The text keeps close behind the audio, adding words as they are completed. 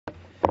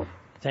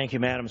Thank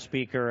you, Madam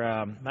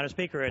Speaker. Madam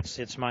Speaker,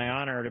 it's my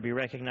honor to be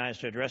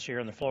recognized to address you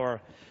here on the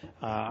floor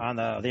on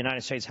the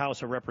United States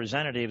House of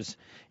Representatives,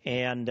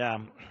 and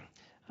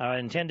I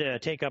intend to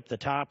take up the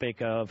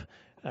topic of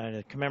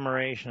the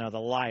commemoration of the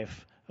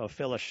life of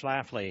Phyllis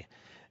Schlafly.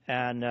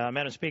 And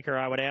Madam Speaker,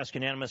 I would ask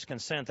unanimous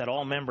consent that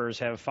all members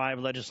have 5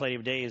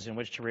 legislative days in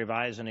which to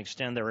revise and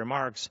extend their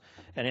remarks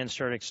and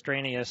insert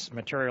extraneous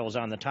materials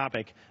on the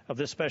topic of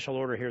this special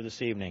order here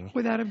this evening.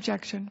 Without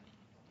objection.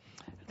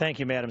 Thank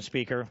you, Madam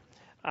Speaker.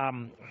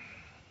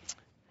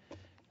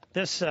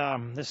 This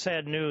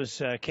sad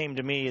news came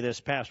to me this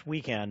past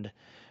weekend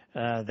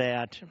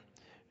that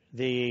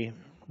the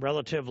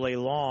relatively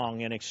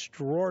long and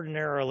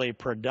extraordinarily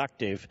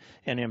productive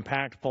and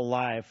impactful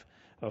life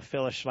of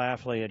Phyllis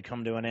Schlafly had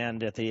come to an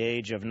end at the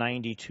age of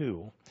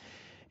 92.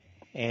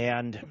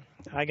 And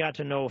I got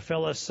to know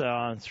Phyllis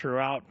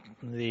throughout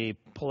the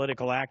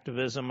political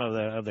activism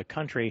of the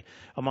country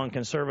among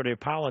conservative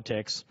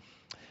politics.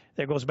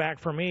 That goes back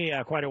for me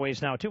quite a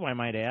ways now, too, I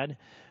might add.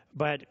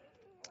 But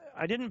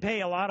I didn't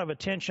pay a lot of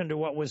attention to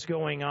what was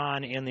going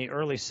on in the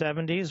early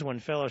 70s when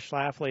Phyllis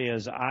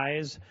Schlafly's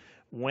eyes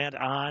went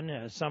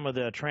on some of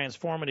the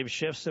transformative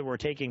shifts that were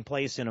taking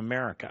place in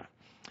America.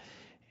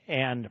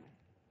 And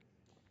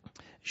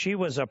she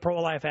was a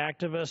pro-life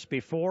activist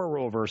before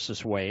Roe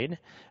versus Wade.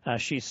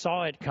 She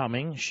saw it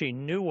coming. She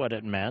knew what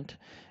it meant.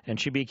 And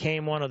she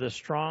became one of the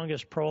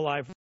strongest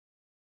pro-life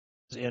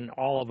in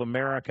all of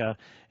America,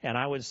 and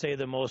I would say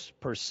the most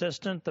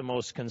persistent, the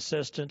most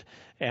consistent,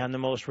 and the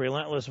most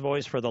relentless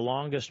voice for the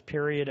longest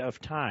period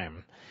of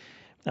time.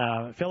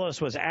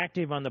 Phyllis was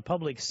active on the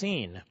public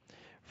scene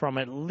from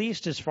at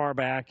least as far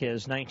back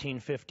as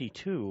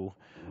 1952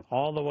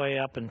 all the way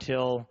up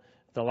until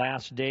the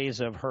last days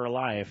of her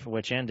life,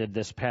 which ended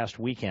this past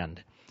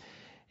weekend.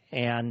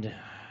 And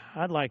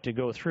I'd like to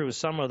go through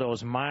some of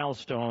those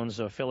milestones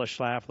of Phyllis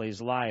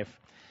Schlafly's life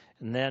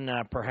and then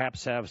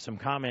perhaps have some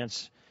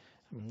comments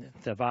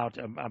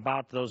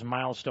about those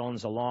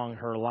milestones along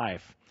her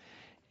life.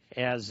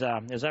 As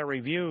I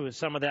review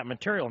some of that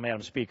material,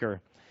 Madam Speaker,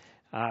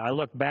 I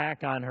look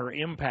back on her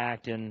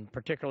impact,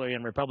 particularly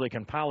in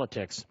Republican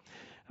politics.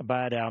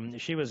 But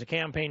she was a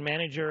campaign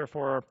manager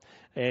for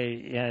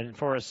a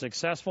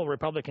successful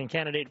Republican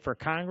candidate for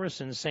Congress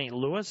in St.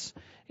 Louis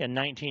in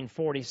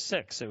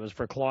 1946. It was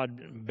for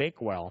Claude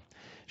Bakewell.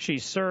 She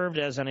served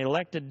as an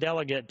elected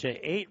delegate to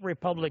 8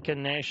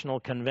 Republican national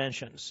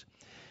conventions.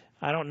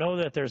 I don't know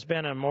that there's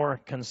been a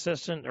more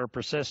consistent or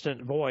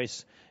persistent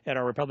voice at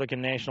our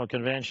Republican National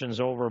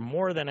Conventions over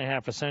more than a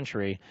half a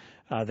century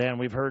than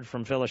we've heard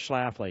from Phyllis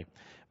Schlafly.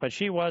 But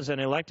she was an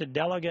elected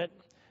delegate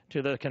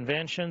to the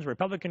conventions,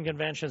 Republican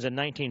conventions in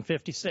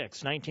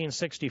 1956,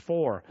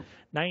 1964,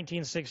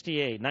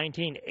 1968,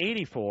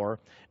 1984,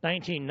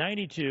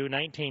 1992,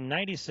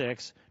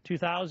 1996,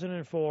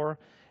 2004,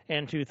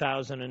 and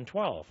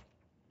 2012.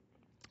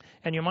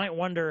 And you might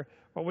wonder,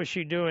 what was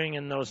she doing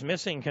in those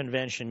missing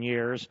convention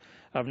years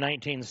of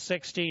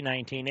 1960,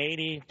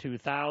 1980,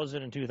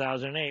 2000, and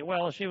 2008?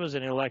 Well, she was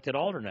an elected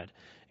alternate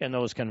in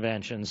those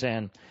conventions,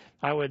 and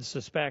I would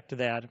suspect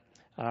that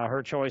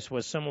her choice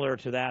was similar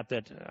to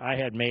that I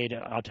had made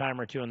a time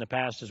or two in the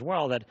past as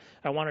well, that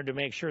I wanted to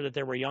make sure that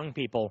there were young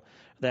people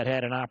that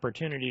had an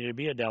opportunity to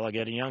be a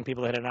delegate and young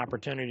people that had an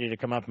opportunity to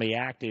come up and be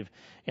active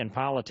in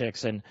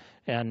politics. And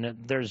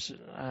there's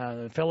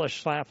Phyllis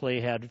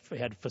Schlafly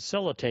had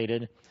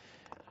facilitated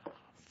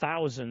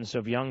thousands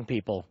of young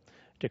people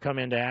to come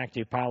into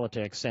active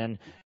politics, and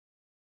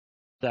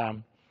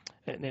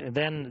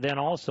then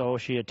also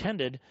she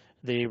attended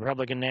the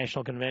Republican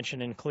National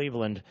Convention in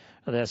Cleveland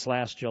this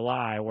last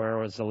July, where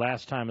it was the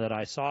last time that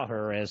I saw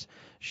her as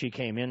she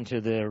came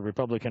into the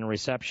Republican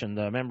reception,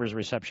 the members'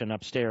 reception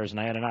upstairs, and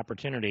I had an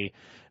opportunity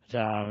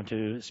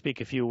to speak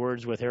a few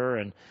words with her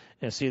and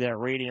see that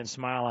radiant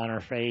smile on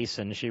her face.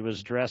 And she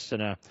was dressed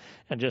in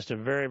just a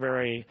very,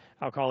 very,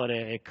 I'll call it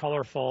a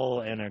colorful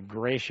and a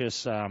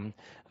gracious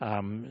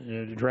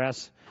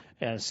dress,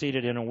 and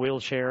seated in a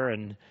wheelchair,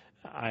 and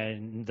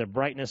the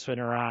brightness in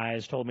her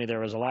eyes told me there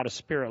was a lot of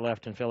spirit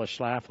left in Phyllis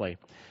Schlafly.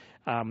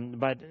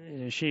 But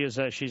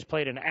she's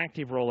played an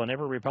active role in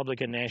every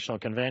Republican National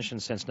Convention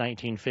since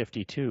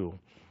 1952.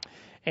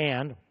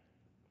 And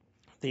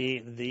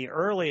the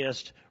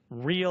earliest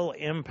real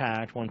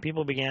impact when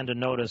people began to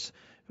notice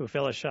who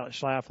Phyllis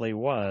Schlafly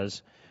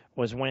was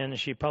when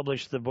she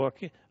published the book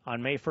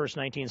on May 1st,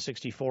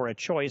 1964, A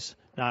Choice,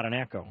 Not an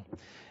Echo.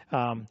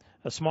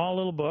 A small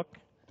little book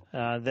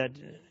that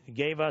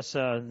gave us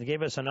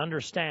an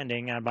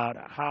understanding about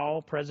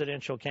how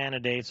presidential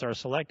candidates are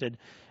selected.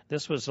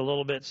 This was a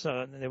little bit,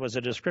 it was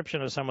a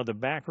description of some of the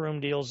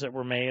backroom deals that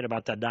were made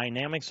about the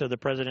dynamics of the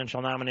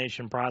presidential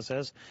nomination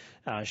process.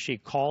 She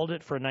called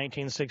it for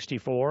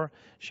 1964.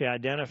 She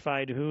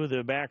identified who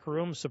the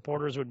backroom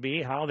supporters would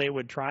be, how they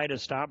would try to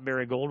stop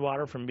Barry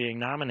Goldwater from being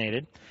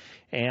nominated.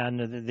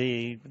 And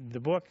the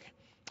book,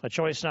 A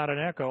Choice, Not an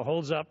Echo,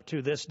 holds up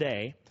to this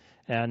day.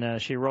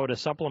 And she wrote a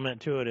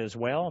supplement to it as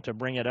well to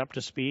bring it up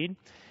to speed,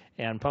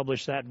 and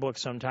published that book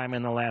sometime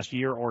in the last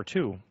year or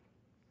two.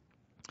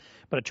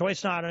 But A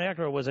Choice, Not an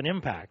Echo was an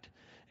impact.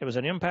 It was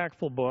an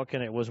impactful book,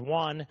 and it was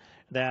one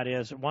that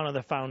is one of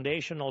the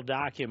foundational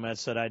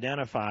documents that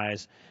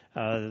identifies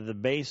the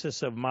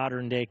basis of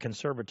modern-day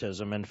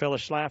conservatism. And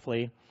Phyllis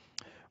Schlafly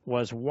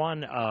was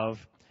one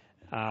of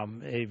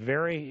a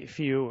very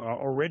few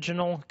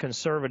original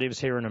conservatives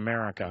here in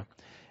America.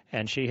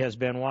 And she has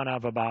been one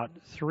of about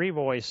 3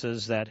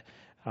 voices that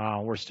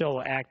were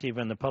still active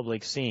in the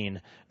public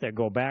scene that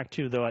go back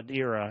to that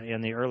era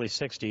in the early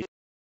 60s.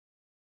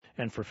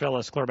 And for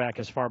Phyllis, clear back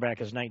as far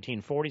back as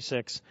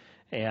 1946,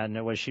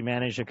 and she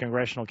managed a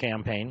congressional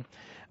campaign.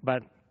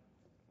 But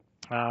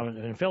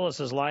and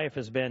Phyllis's life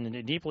has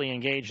been deeply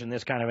engaged in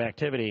this kind of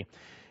activity.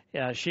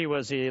 She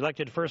was the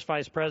elected first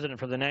vice president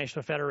for the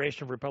National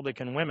Federation of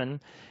Republican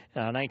Women,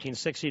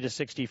 1960 to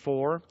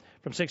 64.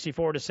 From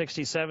 64 to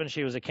 67,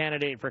 she was a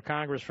candidate for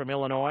Congress from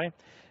Illinois,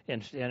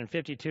 in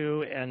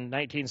 52 and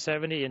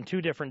 1970 in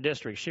 2 different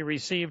districts. She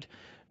received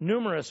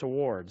numerous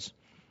awards,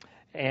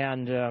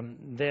 and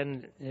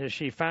then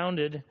she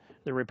founded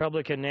the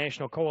Republican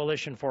National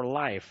Coalition for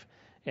Life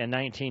in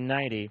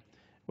 1990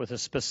 with a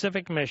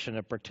specific mission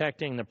of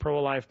protecting the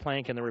pro-life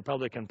plank in the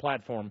Republican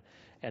platform,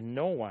 and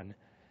no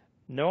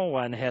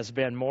one has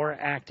been more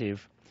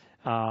active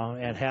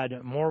and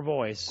had more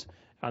voice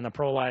on the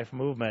pro-life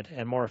movement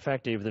and more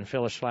effective than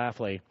Phyllis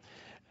Schlafly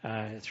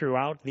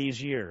throughout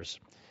these years.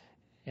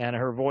 And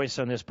her voice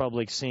on this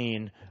public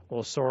scene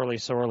will sorely,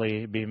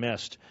 sorely be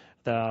missed.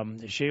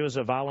 She was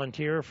a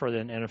volunteer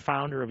and a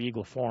founder of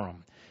Eagle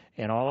Forum.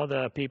 And all of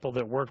the people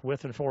that worked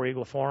with and for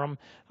Eagle Forum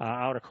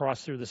out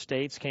across through the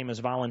states came as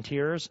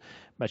volunteers.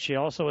 But she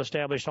also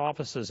established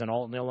offices in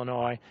Alton,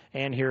 Illinois,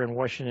 and here in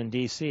Washington,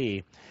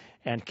 D.C.,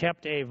 and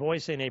kept a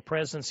voice and a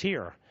presence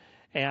here.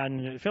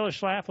 And Phyllis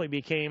Schlafly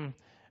became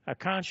a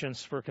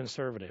conscience for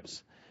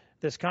conservatives.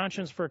 This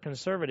conscience for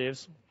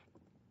conservatives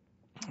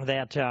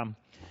that,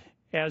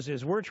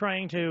 as we're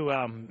trying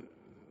to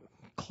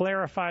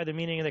clarify the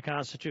meaning of the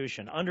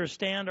Constitution,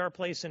 understand our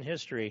place in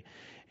history,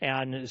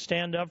 and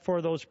stand up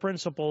for those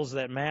principles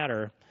that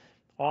matter,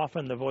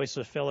 often the voice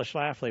of Phyllis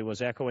Schlafly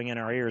was echoing in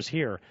our ears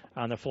here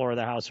on the floor of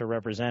the House of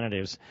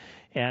Representatives.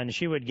 And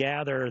she would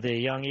gather the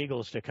young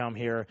eagles to come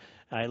here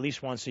at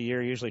least once a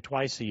year, usually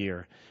twice a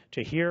year,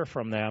 to hear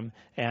from them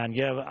and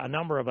give a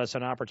number of us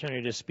an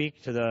opportunity to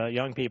speak to the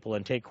young people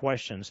and take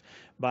questions.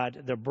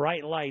 But the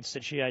bright lights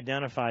that she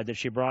identified, that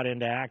she brought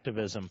into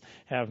activism,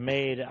 have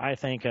made, I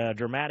think, a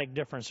dramatic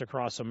difference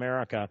across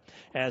America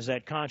as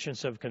that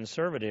conscience of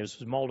conservatives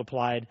was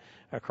multiplied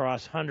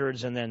across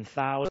hundreds and then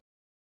thousands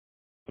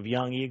of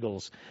young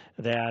eagles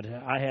that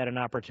I had an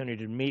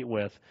opportunity to meet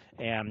with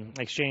and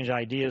exchange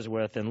ideas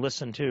with and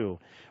listen to.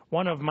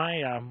 One of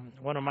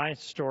my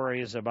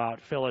stories about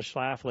Phyllis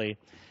Schlafly,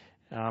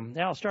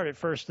 I'll start at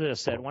first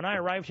this, that when I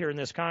arrived here in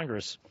this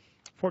Congress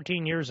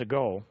 14 years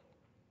ago,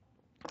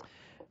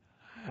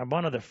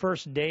 one of the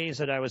first days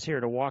that I was here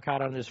to walk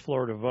out on this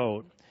floor to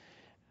vote,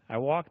 I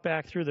walked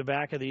back through the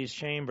back of these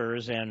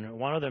chambers, and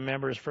one of the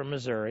members from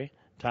Missouri,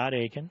 Todd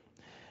Aiken,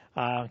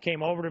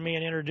 came over to me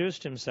and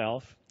introduced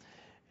himself.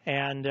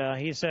 And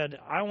he said,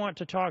 "I want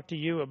to talk to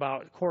you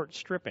about court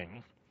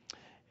stripping."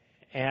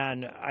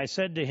 And I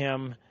said to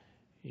him,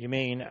 "You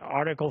mean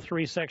Article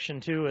 3,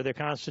 Section 2 of the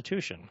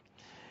Constitution?"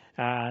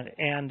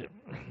 And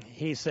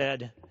he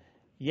said,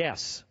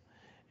 "Yes."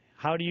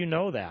 "How do you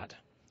know that?"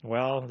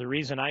 Well, the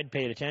reason I'd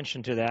paid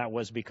attention to that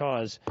was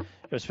because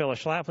it was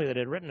Phyllis Schlafly that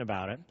had written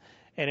about it.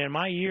 And in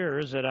my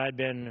years that I'd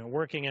been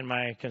working in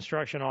my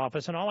construction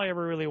office, and all I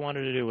ever really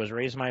wanted to do was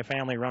raise my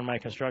family, run my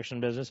construction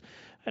business,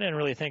 I didn't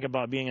really think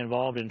about being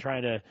involved in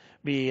trying to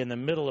be in the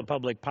middle of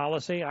public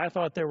policy. I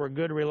thought there were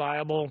good,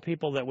 reliable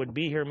people that would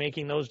be here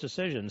making those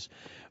decisions.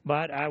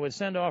 But I would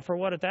send off for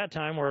what at that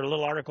time were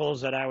little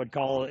articles that I would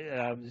call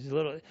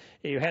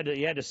you had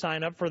to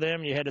sign up for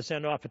them. You had to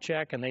send off a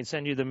check, and they'd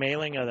send you the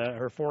mailing of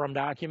her forum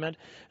document.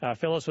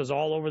 Phyllis was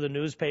all over the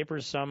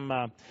newspapers.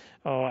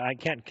 I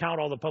can't count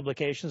all the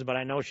publications, but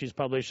I know she's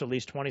published at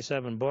least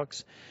 27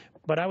 books.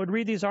 But I would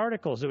read these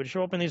articles that would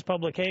show up in these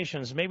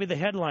publications. Maybe the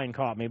headline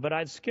caught me, but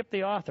I'd skip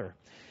the author,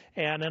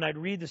 and then I'd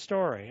read the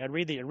story. I'd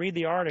read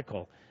the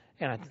article,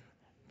 and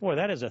boy,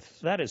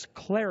 that is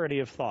clarity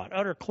of thought,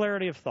 utter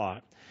clarity of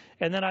thought.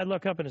 And then I'd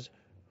look up and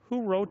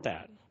who wrote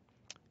that?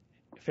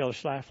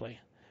 Phyllis Schlafly.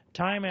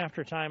 Time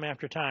after time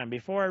after time.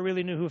 Before I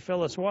really knew who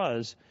Phyllis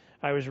was,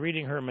 I was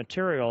reading her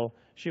material.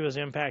 She was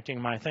impacting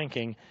my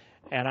thinking,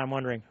 and I'm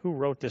wondering, who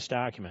wrote this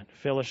document?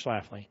 Phyllis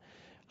Schlafly.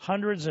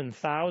 Hundreds and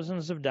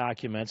thousands of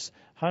documents,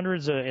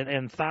 hundreds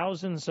and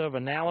thousands of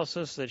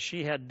analysis that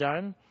she had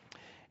done,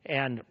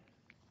 and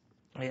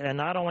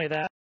not only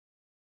that,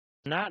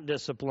 not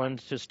disciplined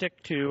to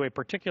stick to a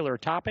particular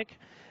topic.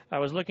 I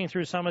was looking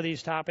through some of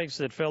these topics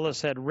that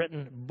Phyllis had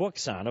written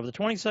books on. Of the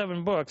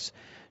 27 books,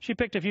 she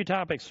picked a few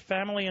topics: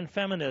 family and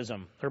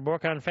feminism, her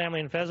book on family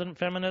and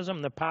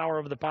feminism, The Power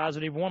of the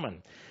Positive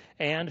Woman,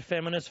 and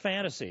feminist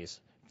fantasies,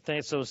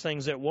 those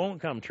things that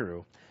won't come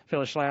true,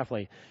 Phyllis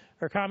Schlafly.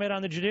 Her comment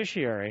on the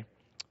judiciary,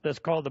 the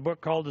book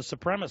called The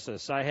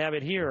Supremacists. I have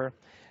it here.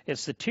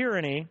 It's the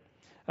tyranny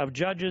of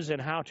judges and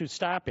how to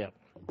stop it.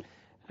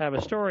 I have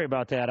a story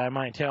about that I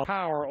might tell.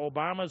 Power,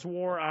 Obama's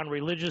War on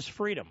Religious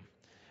Freedom.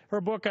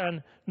 Her book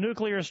on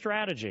nuclear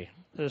strategy,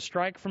 The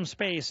Strike from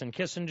Space and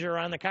Kissinger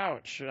on the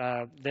Couch.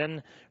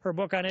 Then her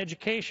book on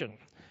education,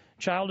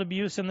 Child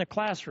Abuse in the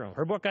Classroom.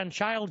 Her book on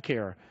child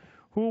care,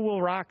 Who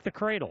Will Rock the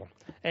Cradle?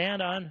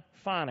 And on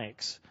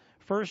phonics,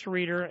 First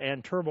Reader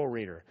and Turbo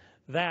Reader.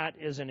 That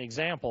is an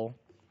example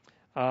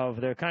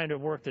of the kind of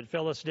work that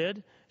Phyllis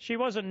did. She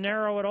wasn't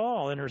narrow at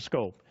all in her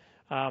scope.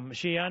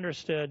 She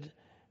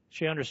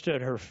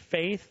understood her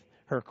faith,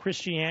 her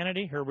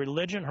Christianity, her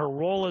religion, her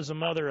role as a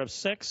mother of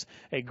 6,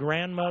 a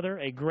grandmother,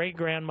 a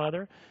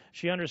great-grandmother.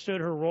 She understood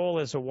her role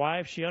as a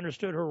wife. She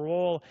understood her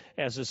role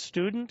as a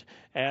student,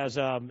 as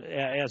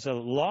a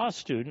law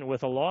student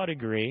with a law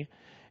degree.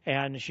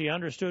 And she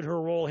understood her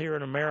role here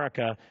in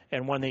America.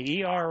 And when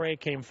the ERA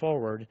came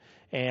forward,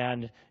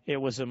 and it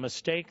was a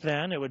mistake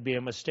then, it would be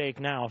a mistake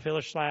now.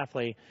 Phyllis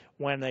Schlafly,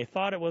 when they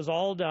thought it was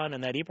all done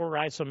and that Equal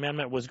Rights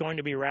Amendment was going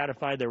to be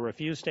ratified, there were a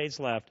few states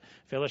left,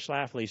 Phyllis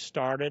Schlafly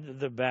started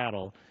the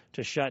battle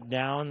to shut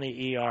down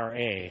the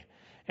ERA.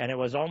 And it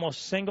was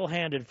almost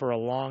single-handed for a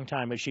long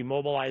time, but she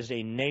mobilized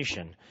a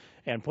nation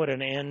and put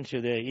an end to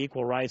the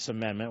Equal Rights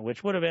Amendment,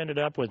 which would have ended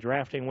up with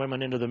drafting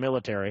women into the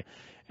military.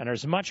 And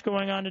there's much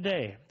going on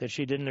today that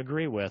she didn't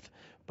agree with,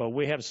 but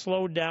we have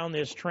slowed down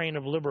this train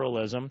of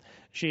liberalism.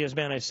 She has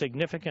been a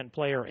significant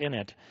player in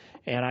it,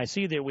 and I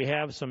see that we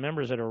have some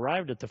members that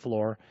arrived at the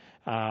floor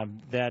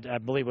that I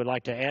believe would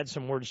like to add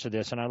some words to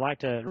this, and I'd like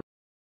to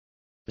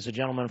as a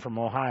gentleman from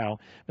Ohio,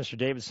 Mr.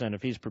 Davidson,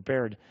 if he's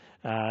prepared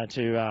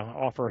to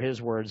offer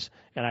his words,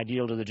 and I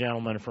yield to the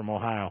gentleman from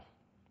Ohio.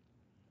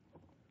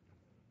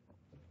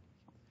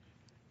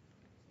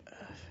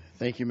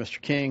 Thank you,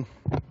 Mr. King.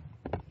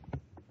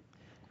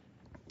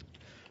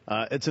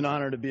 It's an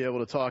honor to be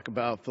able to talk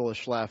about Phyllis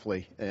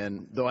Schlafly,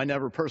 and though I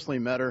never personally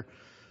met her,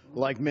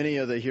 like many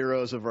of the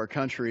heroes of our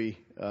country,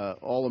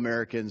 all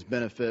Americans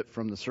benefit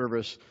from the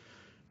service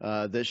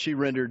that she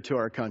rendered to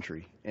our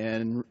country,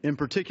 and in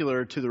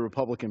particular to the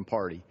Republican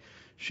Party.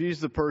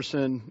 She's the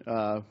person,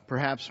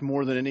 perhaps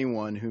more than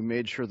anyone, who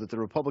made sure that the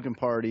Republican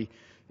Party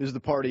is the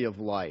party of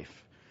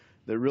life,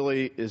 that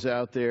really is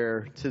out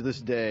there to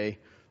this day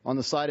on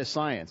the side of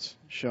science,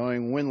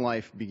 showing when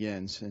life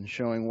begins and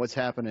showing what's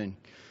happening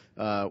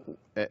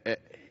at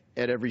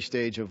every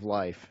stage of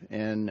life.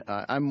 And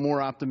I'm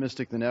more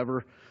optimistic than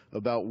ever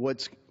about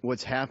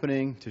what's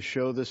happening to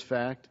show this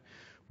fact,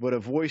 but a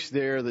voice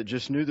there that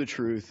just knew the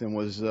truth and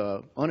was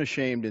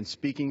unashamed in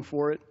speaking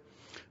for it,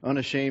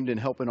 unashamed in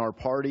helping our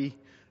party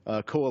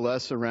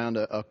coalesce around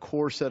a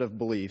core set of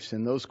beliefs,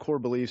 and those core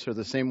beliefs are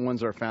the same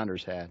ones our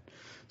founders had.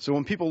 So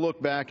when people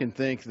look back and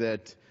think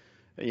that,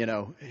 you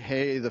know,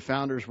 hey, the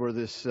founders were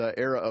this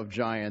era of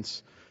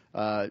giants,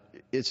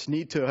 it's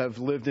neat to have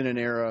lived in an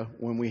era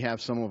when we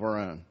have some of our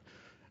own.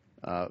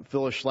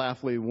 Phyllis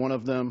Schlafly, one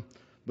of them,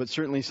 but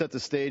certainly set the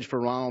stage for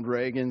Ronald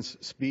Reagan's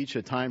speech,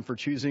 A Time for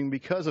Choosing,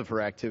 because of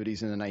her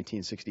activities in the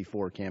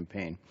 1964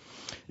 campaign.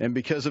 And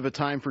because of A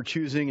Time for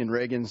Choosing and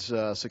Reagan's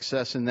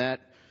success in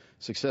that,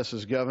 success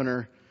as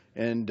governor,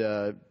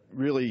 and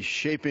really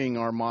shaping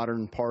our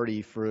modern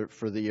party for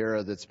the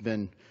era that's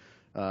been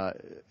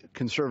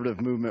conservative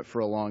movement for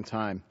a long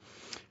time.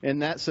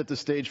 And that set the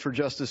stage for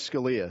Justice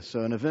Scalia.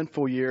 So an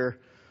eventful year,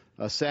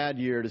 a sad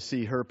year to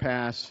see her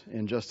pass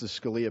and Justice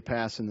Scalia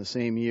pass in the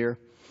same year.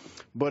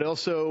 But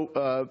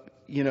also,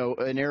 you know,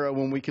 an era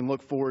when we can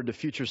look forward to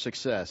future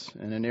success,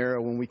 and an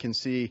era when we can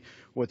see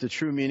what the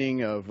true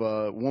meaning of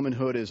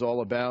womanhood is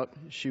all about.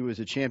 She was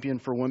a champion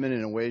for women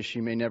in a way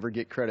she may never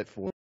get credit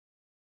for.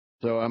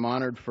 So I'm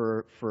honored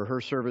for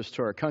her service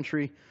to our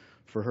country,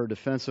 for her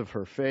defense of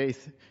her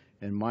faith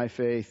and my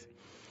faith,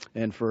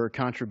 and for her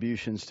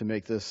contributions to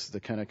make this the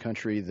kind of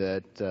country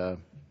that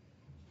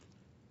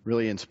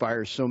really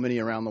inspires so many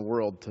around the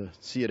world to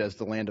see it as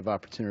the land of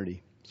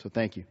opportunity. So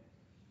thank you.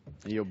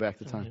 I yield back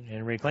the time.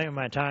 And reclaiming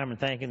my time and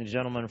thanking the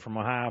gentleman from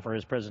Ohio for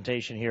his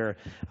presentation here.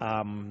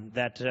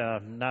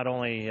 Not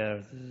only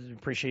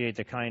appreciate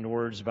the kind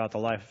words about the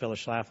life of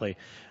Phyllis Schlafly,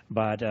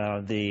 but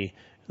the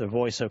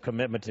voice of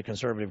commitment to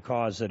conservative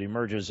cause that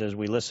emerges as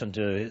we listen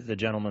to the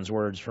gentleman's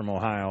words from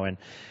Ohio. And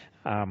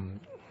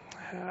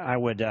I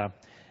would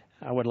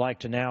like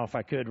to now, if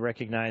I could,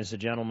 recognize the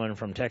gentleman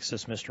from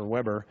Texas, Mr.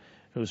 Weber,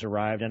 who's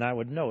arrived. And I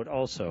would note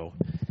also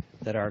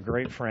that our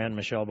great friend,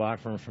 Michelle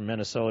Bachman from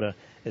Minnesota,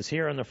 is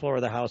here on the floor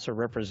of the House of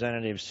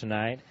Representatives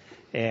tonight.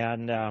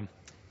 And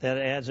that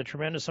adds a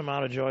tremendous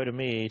amount of joy to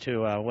me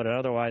to what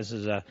otherwise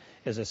is a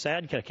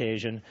sad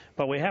occasion.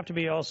 But we have to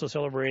be also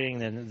celebrating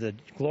the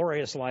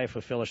glorious life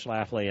of Phyllis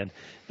Schlafly, and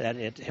that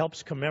it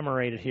helps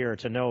commemorate it here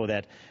to know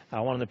that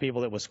one of the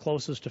people that was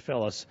closest to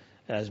Phyllis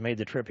has made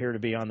the trip here to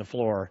be on the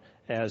floor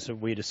as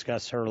we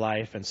discuss her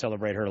life and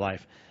celebrate her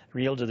life.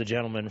 Yield to the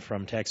gentleman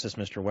from Texas,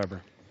 Mr.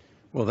 Weber.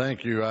 Well,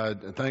 thank you. I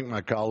thank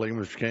my colleague,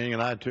 Mr. King,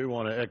 and I, too,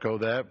 want to echo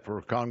that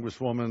for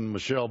Congresswoman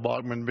Michelle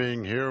Bachman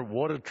being here.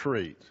 What a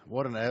treat.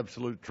 What an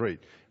absolute treat.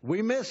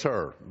 We miss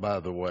her,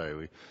 by the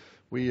way.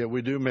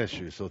 We do miss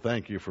you, so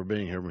thank you for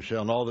being here,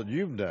 Michelle, and all that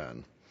you've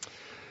done.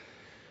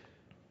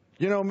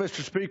 You know,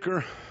 Mr.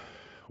 Speaker,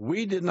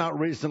 We did not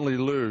recently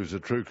lose a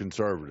true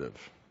conservative.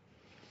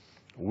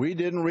 We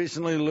didn't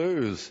recently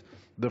lose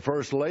the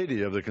First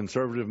Lady of the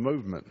conservative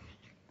movement.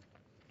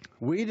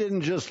 We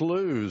didn't just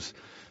lose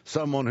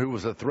someone who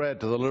was a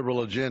threat to the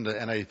liberal agenda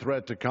and a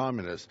threat to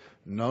communists.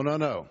 No, no,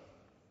 no.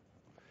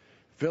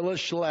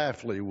 Phyllis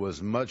Schlafly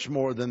was much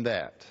more than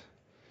that.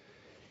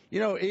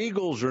 You know,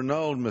 eagles are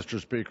known, Mr.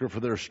 Speaker,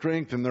 for their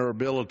strength and their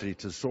ability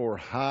to soar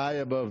high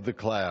above the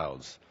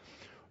clouds.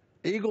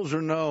 Eagles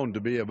are known to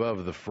be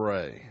above the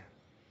fray.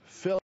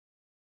 Phyllis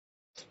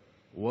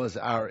was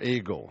our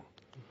eagle.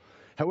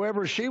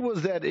 However, she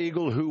was that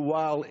eagle who,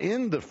 while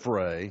in the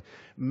fray,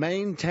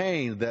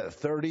 maintained that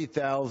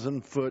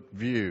 30,000-foot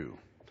view.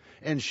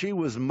 And she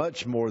was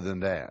much more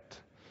than that.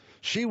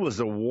 She was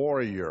a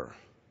warrior.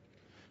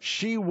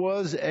 She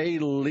was a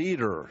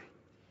leader.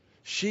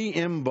 She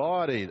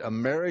embodied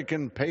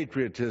American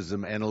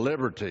patriotism and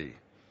liberty.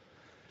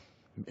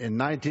 In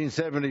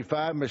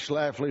 1975, Ms.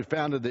 Schlafly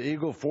founded the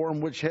Eagle Forum,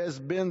 which has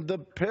been the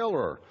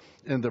pillar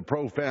in the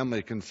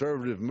pro-family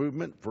conservative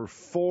movement for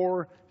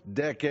 4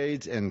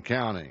 decades and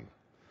counting.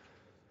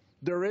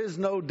 There is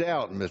no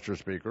doubt, Mr.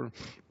 Speaker,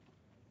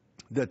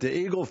 that the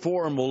Eagle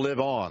Forum will live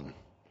on,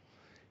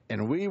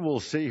 and we will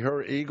see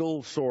her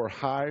eagle soar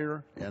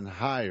higher and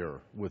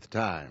higher with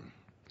time.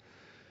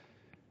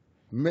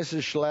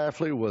 Mrs.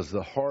 Schlafly was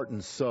the heart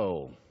and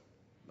soul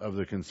of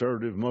the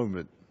conservative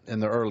movement in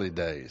the early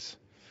days.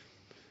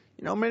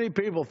 You know, many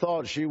people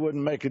thought she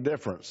wouldn't make a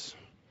difference.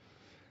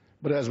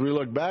 But as we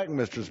look back,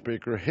 Mr.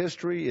 Speaker,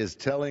 history is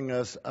telling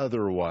us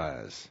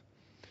otherwise.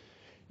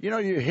 You know,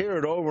 you hear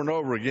it over and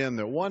over again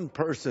that one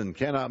person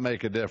cannot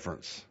make a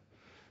difference.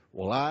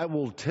 Well, I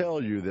will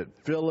tell you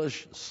that Phyllis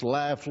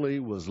Schlafly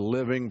was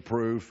living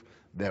proof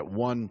that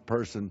one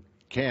person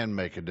can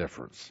make a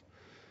difference.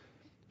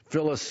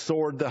 Phyllis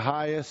soared the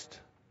highest,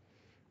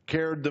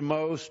 cared the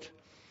most,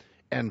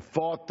 and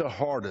fought the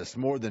hardest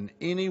more than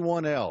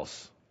anyone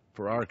else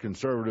for our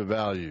conservative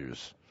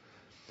values.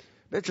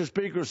 Mr.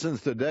 Speaker,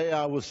 since the day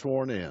I was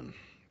sworn in,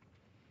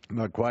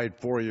 not quite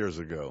 4 years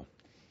ago,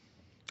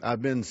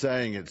 I've been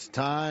saying it's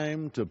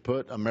time to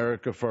put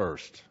America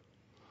first.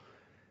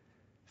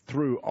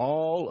 Through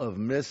all of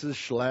Mrs.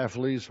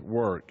 Schlafly's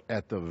work,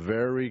 at the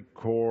very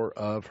core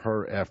of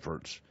her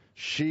efforts,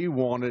 she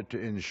wanted to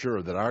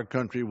ensure that our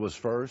country was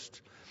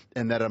first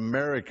and that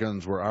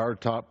Americans were our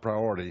top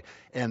priority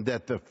and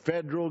that the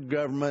federal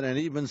government and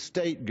even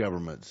state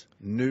governments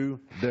knew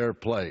their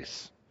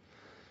place.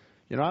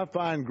 You know, I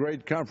find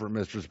great comfort,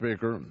 Mr.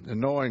 Speaker, in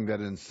knowing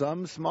that in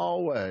some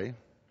small way,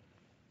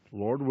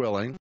 Lord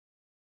willing,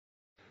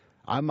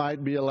 I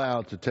might be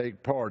allowed to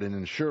take part in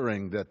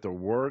ensuring that the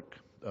work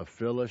of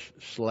Phyllis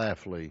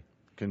Schlafly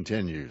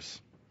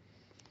continues.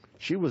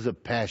 She was a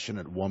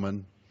passionate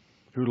woman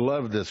who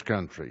loved this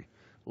country,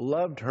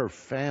 loved her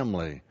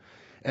family,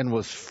 and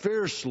was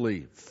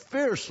fiercely,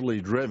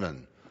 fiercely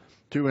driven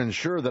to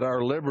ensure that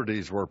our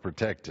liberties were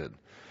protected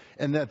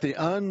and that the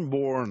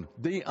unborn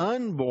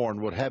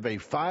would have a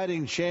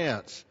fighting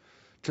chance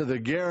to the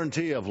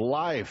guarantee of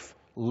life,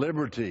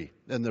 liberty,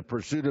 and the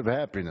pursuit of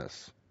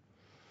happiness.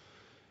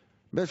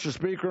 Mr.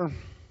 Speaker,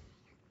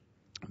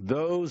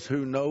 those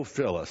who know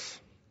Phyllis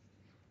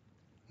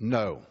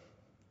know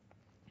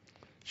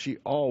she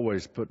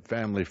always put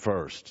family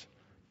first,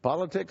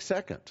 politics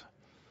second.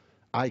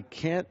 I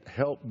can't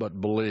help but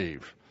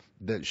believe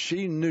that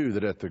she knew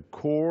that at the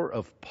core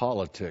of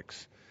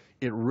politics,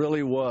 it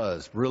really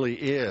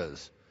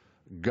is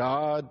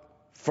God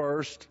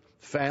first,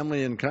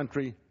 family and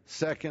country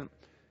second,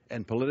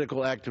 and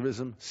political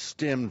activism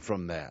stemmed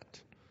from that.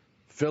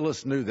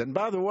 Phyllis knew that. And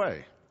by the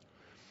way,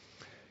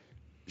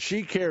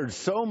 she cared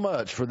so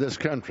much for this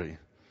country,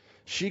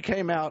 she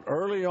came out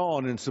early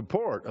on in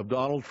support of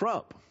Donald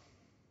Trump,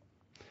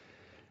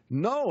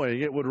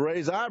 knowing it would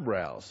raise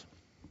eyebrows.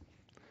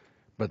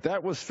 But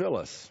that was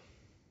Phyllis.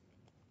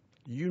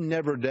 You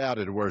never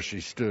doubted where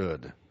she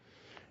stood.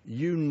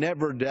 You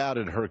never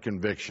doubted her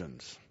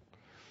convictions.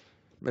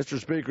 Mr.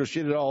 Speaker,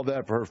 she did all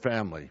that for her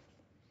family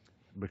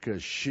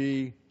because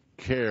she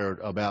cared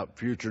about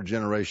future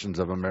generations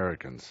of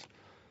Americans.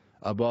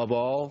 Above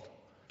all,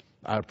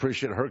 I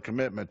appreciate her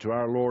commitment to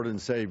our Lord and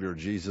Savior,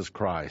 Jesus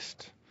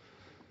Christ.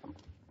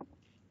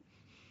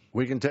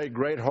 We can take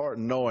great heart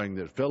in knowing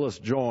that Phyllis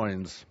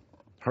joins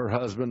her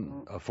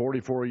husband of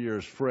 44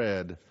 years,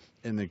 Fred,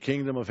 in the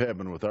kingdom of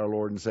heaven with our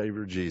Lord and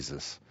Savior,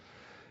 Jesus.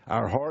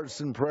 Our hearts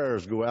and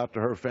prayers go out to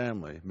her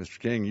family. Mr.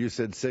 King, you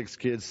said 6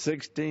 kids,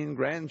 16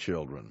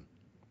 grandchildren.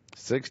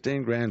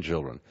 16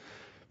 grandchildren.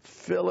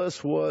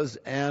 Phyllis was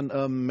an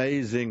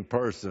amazing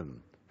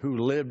person who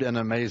lived an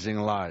amazing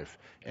life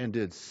and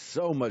did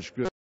so much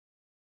good.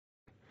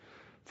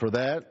 For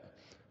that,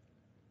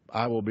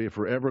 I will be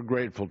forever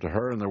grateful to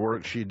her and the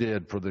work she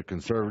did for the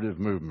conservative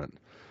movement.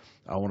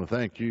 I want to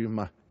thank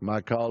you,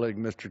 my colleague,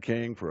 Mr.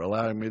 King, for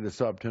allowing me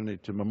this opportunity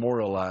to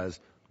memorialize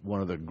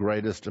one of the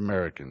greatest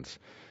Americans.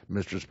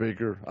 Mr.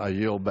 Speaker, I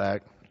yield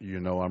back.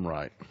 You know I'm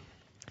right.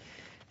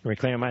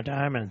 reclaiming my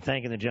time and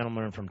thanking the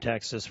gentleman from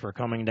Texas for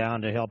coming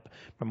down to help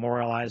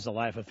memorialize the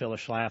life of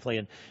Phyllis Schlafly.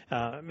 And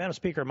Madam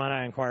Speaker, might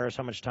I inquire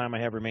how much time I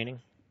have remaining?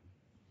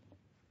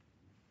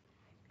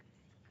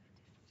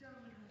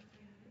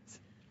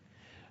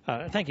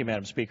 Thank you,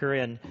 Madam Speaker.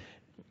 And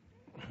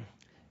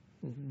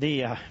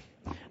the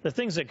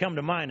things that come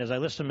to mind as I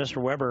listen to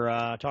Mr.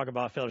 Weber talk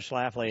about Phyllis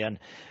Schlafly, and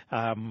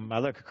I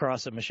look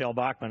across at Michelle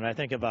Bachmann, and I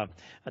think of a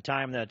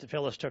time that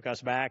Phyllis took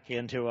us back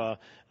into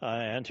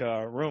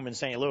a room in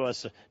St.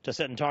 Louis to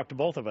sit and talk to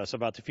both of us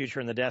about the future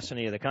and the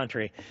destiny of the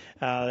country.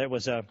 There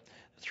was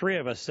three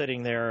of us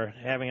sitting there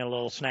having a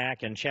little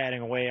snack and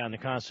chatting away on the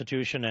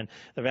Constitution and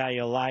the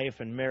value of life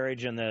and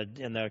marriage and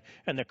the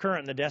current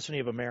and the destiny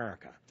of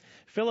America.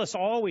 Phyllis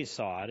always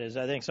saw it, as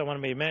I think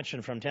someone may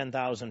mention, from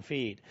 10,000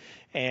 feet.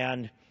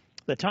 And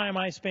the time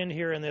I spend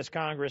here in this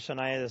Congress, and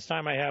this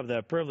time I have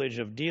the privilege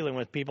of dealing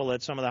with people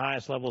at some of the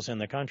highest levels in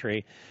the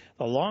country,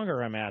 the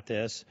longer I'm at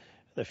this,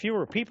 the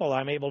fewer people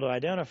I'm able to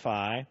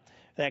identify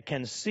that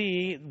can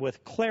see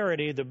with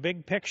clarity the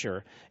big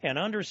picture and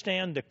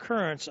understand the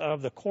currents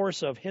of the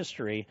course of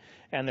history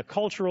and the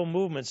cultural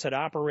movements that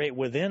operate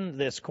within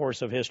this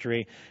course of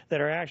history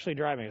that are actually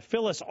driving it.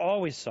 Phyllis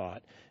always saw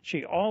it.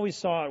 She always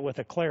saw it with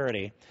a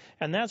clarity.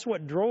 And that's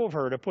what drove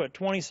her to put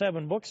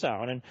 27 books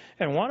out.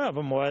 And one of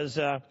them was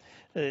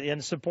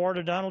in support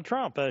of Donald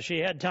Trump. She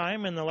had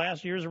time in the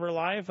last years of her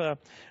life,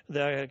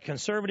 the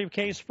conservative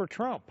case for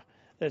Trump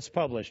that's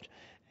published.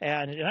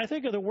 And I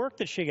think of the work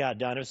that she got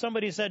done. If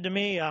somebody said to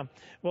me,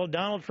 well,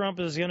 Donald Trump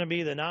is going to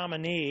be the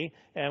nominee,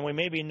 and we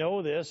maybe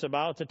know this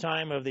about the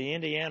time of the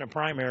Indiana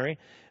primary,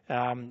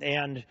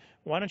 and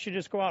why don't you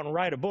just go out and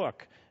write a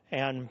book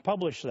and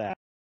publish that?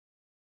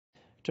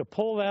 To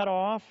pull that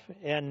off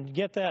and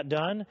get that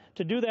done,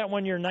 to do that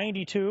when you're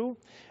 92.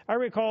 I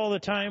recall the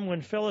time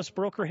when Phyllis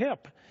broke her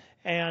hip,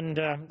 and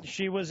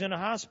she was in a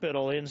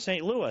hospital in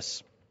St.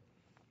 Louis.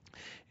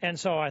 And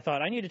so I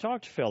thought, I need to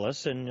talk to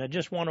Phyllis, and I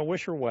just want to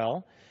wish her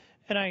well.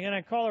 And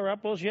I call her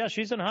up. Well, yeah,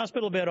 she's in a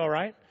hospital bed, all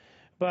right.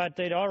 But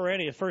they'd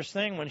already, the first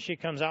thing when she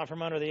comes out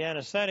from under the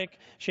anesthetic,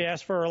 she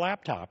asks for her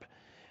laptop.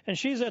 And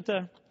she's at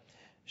the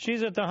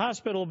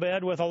hospital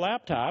bed with a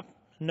laptop,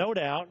 no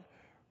doubt,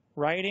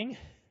 writing,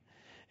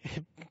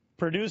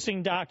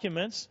 producing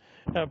documents,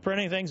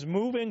 printing things,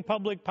 moving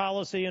public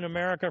policy in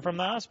America from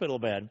the hospital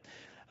bed.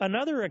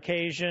 Another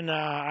occasion,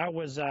 I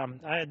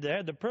had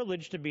the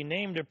privilege to be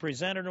named to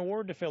present an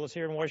award to Phyllis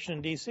here in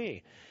Washington,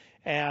 D.C.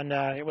 And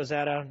it was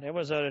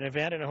an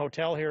event in a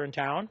hotel here in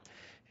town.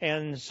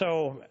 And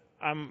so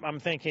I'm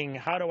thinking,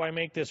 how do I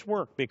make this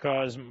work?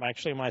 Because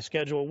actually my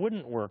schedule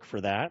wouldn't work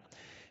for that.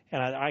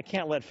 And I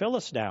can't let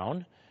Phyllis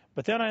down.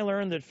 But then I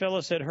learned that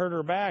Phyllis had hurt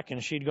her back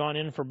and she'd gone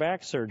in for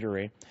back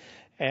surgery.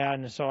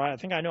 And so I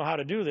think I know how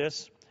to do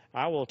this.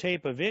 I will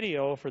tape a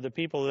video for the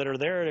people that are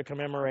there to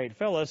commemorate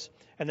Phyllis,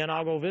 and then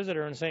I'll go visit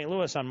her in St.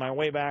 Louis on my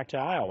way back to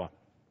Iowa.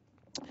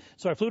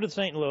 So I flew to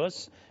St.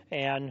 Louis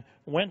and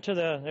went to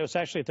it was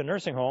actually at the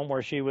nursing home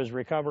where she was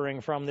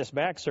recovering from this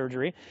back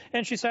surgery,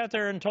 and she sat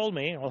there and told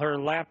me, well, her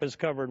lap is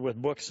covered with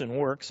books and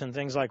works and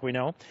things like we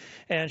know,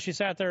 and she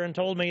sat there and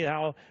told me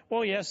how,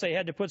 well, yes, they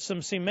had to put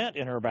some cement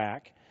in her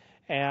back.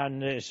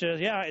 And she said,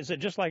 yeah, is it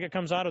just like it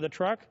comes out of the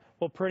truck?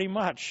 Well, pretty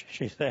much,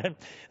 she said.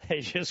 They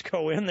just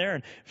go in there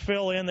and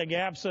fill in the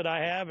gaps that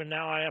I have, and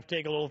now I have to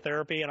take a little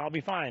therapy, and I'll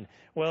be fine.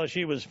 Well,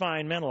 she was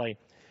fine mentally.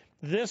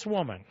 This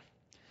woman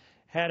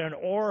had an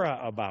aura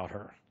about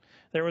her.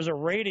 There was a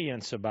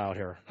radiance about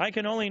her. I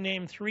can only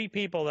name 3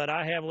 people that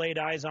I have laid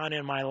eyes on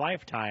in my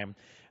lifetime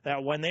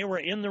that when they were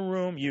in the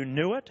room, you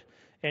knew it,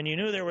 and you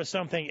knew there was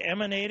something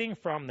emanating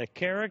from the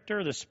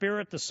character, the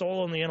spirit, the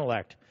soul, and the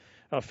intellect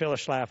of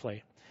Phyllis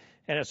Schlafly.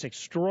 And it's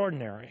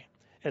extraordinary.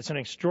 It's an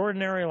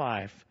extraordinary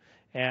life.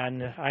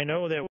 And I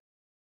know that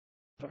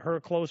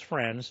her close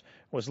friends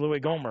was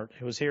Louis Gohmert,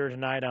 who was here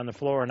tonight on the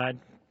floor. And I'd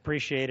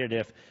appreciate it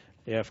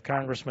if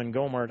Congressman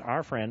Gohmert,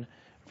 our friend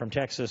from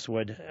Texas,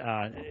 would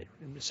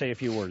say a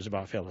few words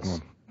about Phyllis.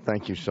 Well,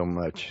 thank you so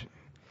much.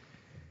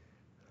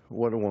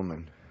 What a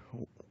woman.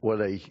 What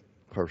a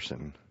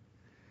person.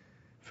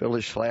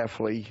 Phyllis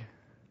Schlafly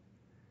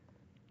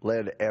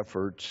led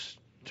efforts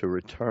to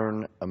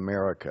return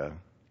America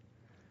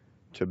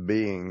to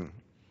being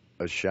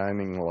a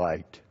shining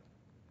light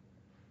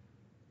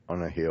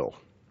on a hill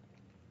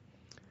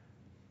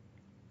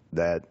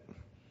that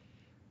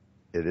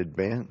it had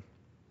been,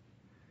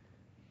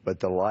 but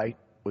the light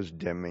was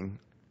dimming.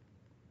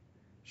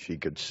 She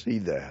could see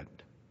that.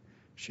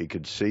 She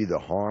could see the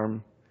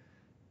harm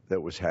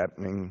that was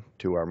happening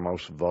to our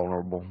most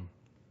vulnerable.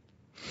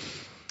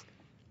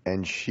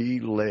 And she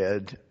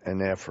led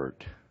an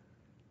effort,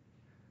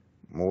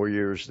 more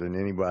years than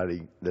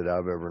anybody that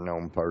I've ever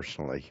known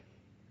personally,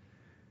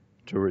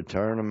 to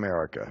return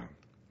America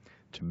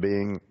to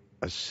being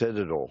a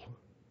citadel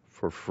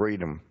for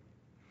freedom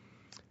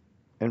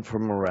and for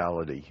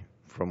morality,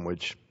 from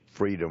which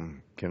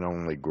freedom can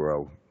only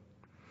grow.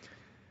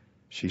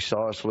 She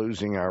saw us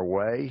losing our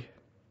way,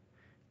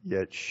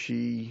 yet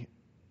she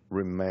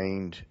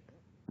remained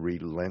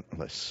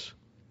relentless.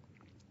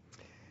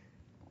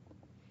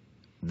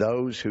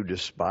 those who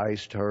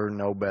despised her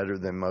know better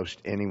than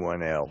most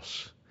anyone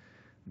else.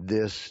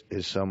 This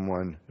is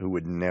someone who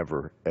would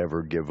never,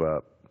 ever give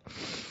up.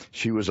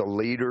 She was a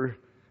leader,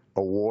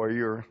 a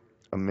warrior,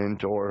 a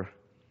mentor,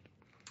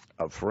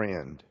 a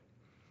friend.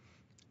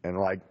 And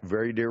like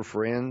very dear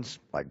friends,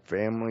 like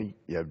family,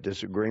 you have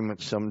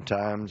disagreements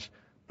sometimes,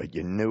 but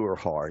you knew her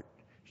heart.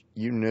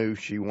 You knew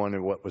she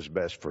wanted what was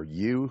best for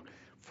you,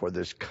 for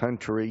this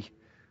country,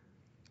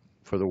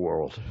 for the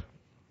world.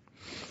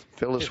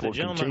 Phyllis will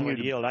continue. If the gentleman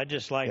would yield, I'd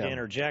just like to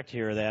interject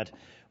here that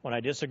when I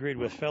disagreed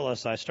with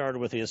Phyllis, I started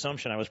with the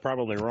assumption I was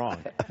probably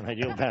wrong. And I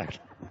yield back.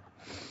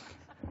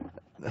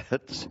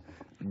 That's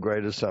a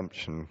great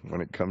assumption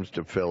when it comes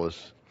to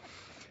Phyllis.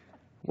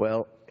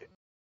 Well,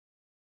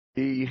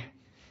 she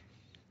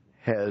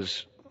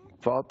has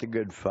fought the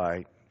good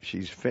fight.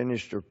 She's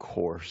finished her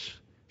course.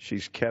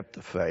 She's kept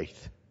the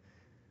faith.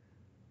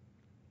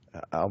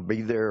 I'll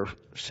be there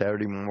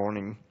Saturday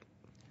morning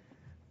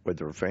with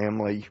her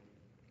family.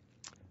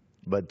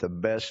 But the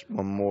best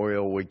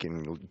memorial we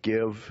can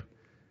give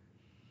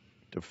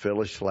to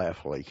Phyllis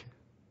Schlafly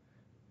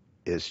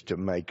is to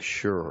make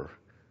sure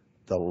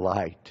the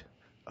light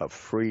of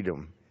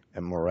freedom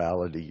and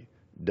morality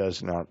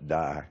does not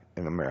die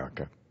in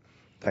America.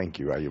 Thank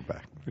you. I yield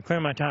back. I clear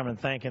my time in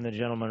thanking the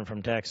gentleman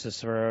from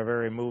Texas for a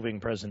very moving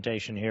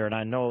presentation here, and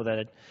I know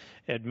that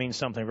it means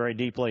something very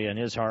deeply in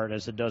his heart,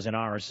 as it does in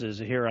ours, is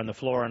here on the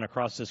floor and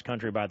across this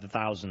country by the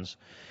thousands.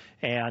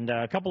 And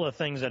a couple of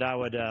things that I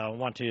would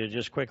want to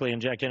just quickly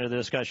inject into the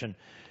discussion.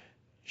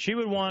 She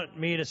would want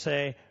me to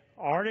say,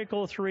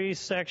 Article 3,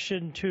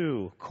 Section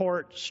 2,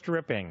 court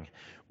stripping.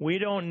 We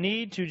don't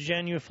need to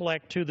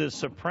genuflect to the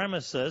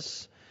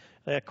supremacists.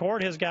 The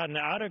court has gotten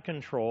out of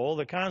control.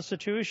 The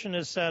Constitution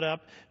is set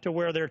up to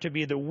where they're to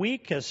be the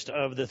weakest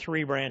of the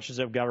three branches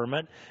of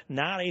government,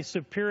 not a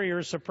superior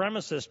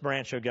supremacist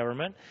branch of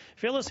government.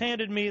 Phyllis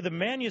handed me the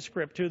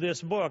manuscript to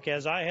this book,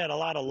 as I had a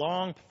lot of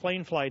long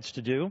plane flights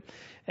to do,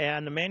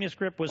 and the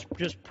manuscript was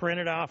just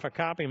printed off a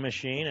copy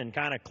machine and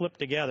kind of clipped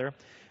together.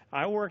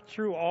 I worked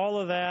through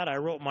all of that. I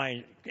wrote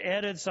my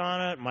edits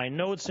on it, my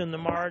notes in the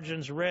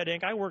margins, red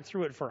ink. I worked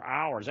through it for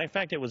hours. In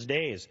fact, it was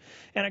days.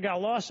 And I got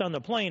lost on the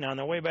plane on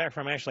the way back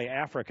from actually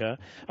Africa.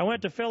 I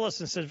went to Phyllis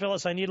and said,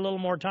 Phyllis, I need a little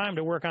more time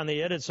to work on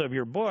the edits of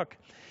your book.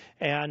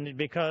 And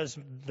because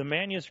the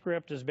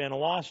manuscript has been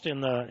lost in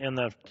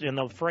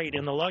the freight,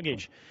 in the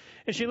luggage.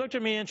 And she looked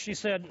at me and she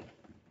said,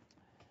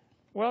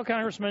 well,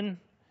 Congressman,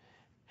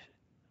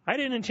 I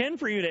didn't intend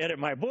for you to edit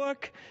my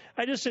book.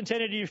 I just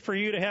intended for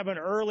you to have an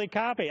early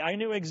copy. I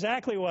knew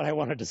exactly what I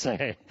wanted to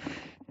say.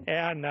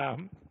 And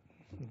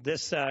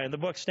the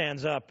book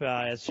stands up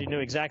as she knew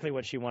exactly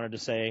what she wanted to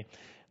say.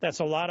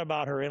 That's a lot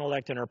about her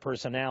intellect and her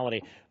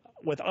personality.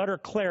 With utter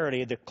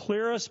clarity, the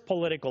clearest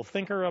political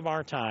thinker of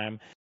our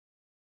time,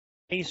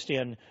 based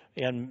in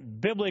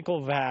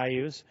biblical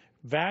values,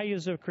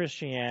 values of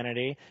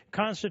Christianity,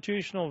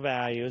 constitutional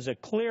values, a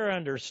clear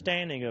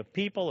understanding of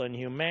people and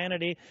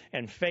humanity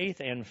and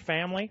faith and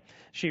family.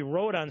 She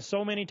wrote on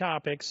so many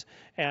topics,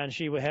 and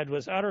she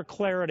was utter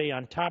clarity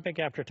on topic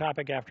after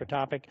topic after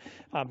topic.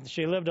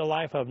 She lived a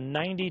life of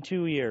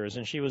 92 years,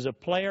 and she was a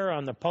player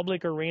on the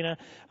public arena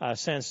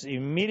since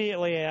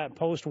immediately at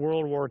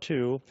post-World War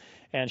II,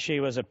 and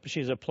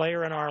she's a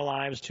player in our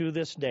lives to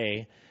this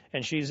day.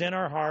 And she's in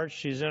our hearts,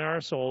 she's in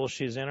our souls,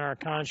 she's in our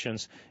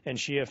conscience, and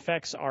she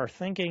affects our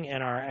thinking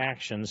and our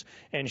actions,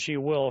 and she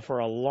will for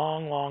a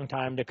long, long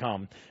time to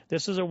come.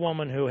 This is a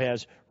woman who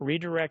has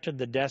redirected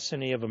the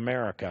destiny of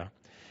America,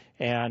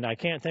 and I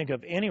can't think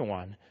of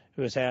anyone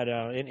who has had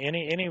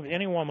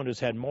any woman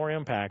who's had more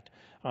impact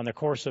on the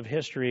course of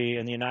history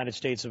in the United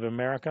States of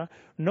America,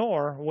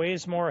 nor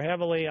weighs more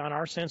heavily on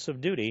our sense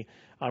of duty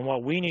on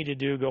what we need to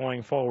do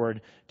going forward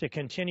to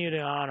continue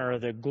to honor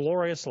the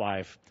glorious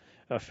life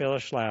of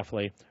Phyllis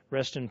Schlafly.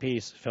 Rest in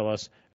peace, Phyllis.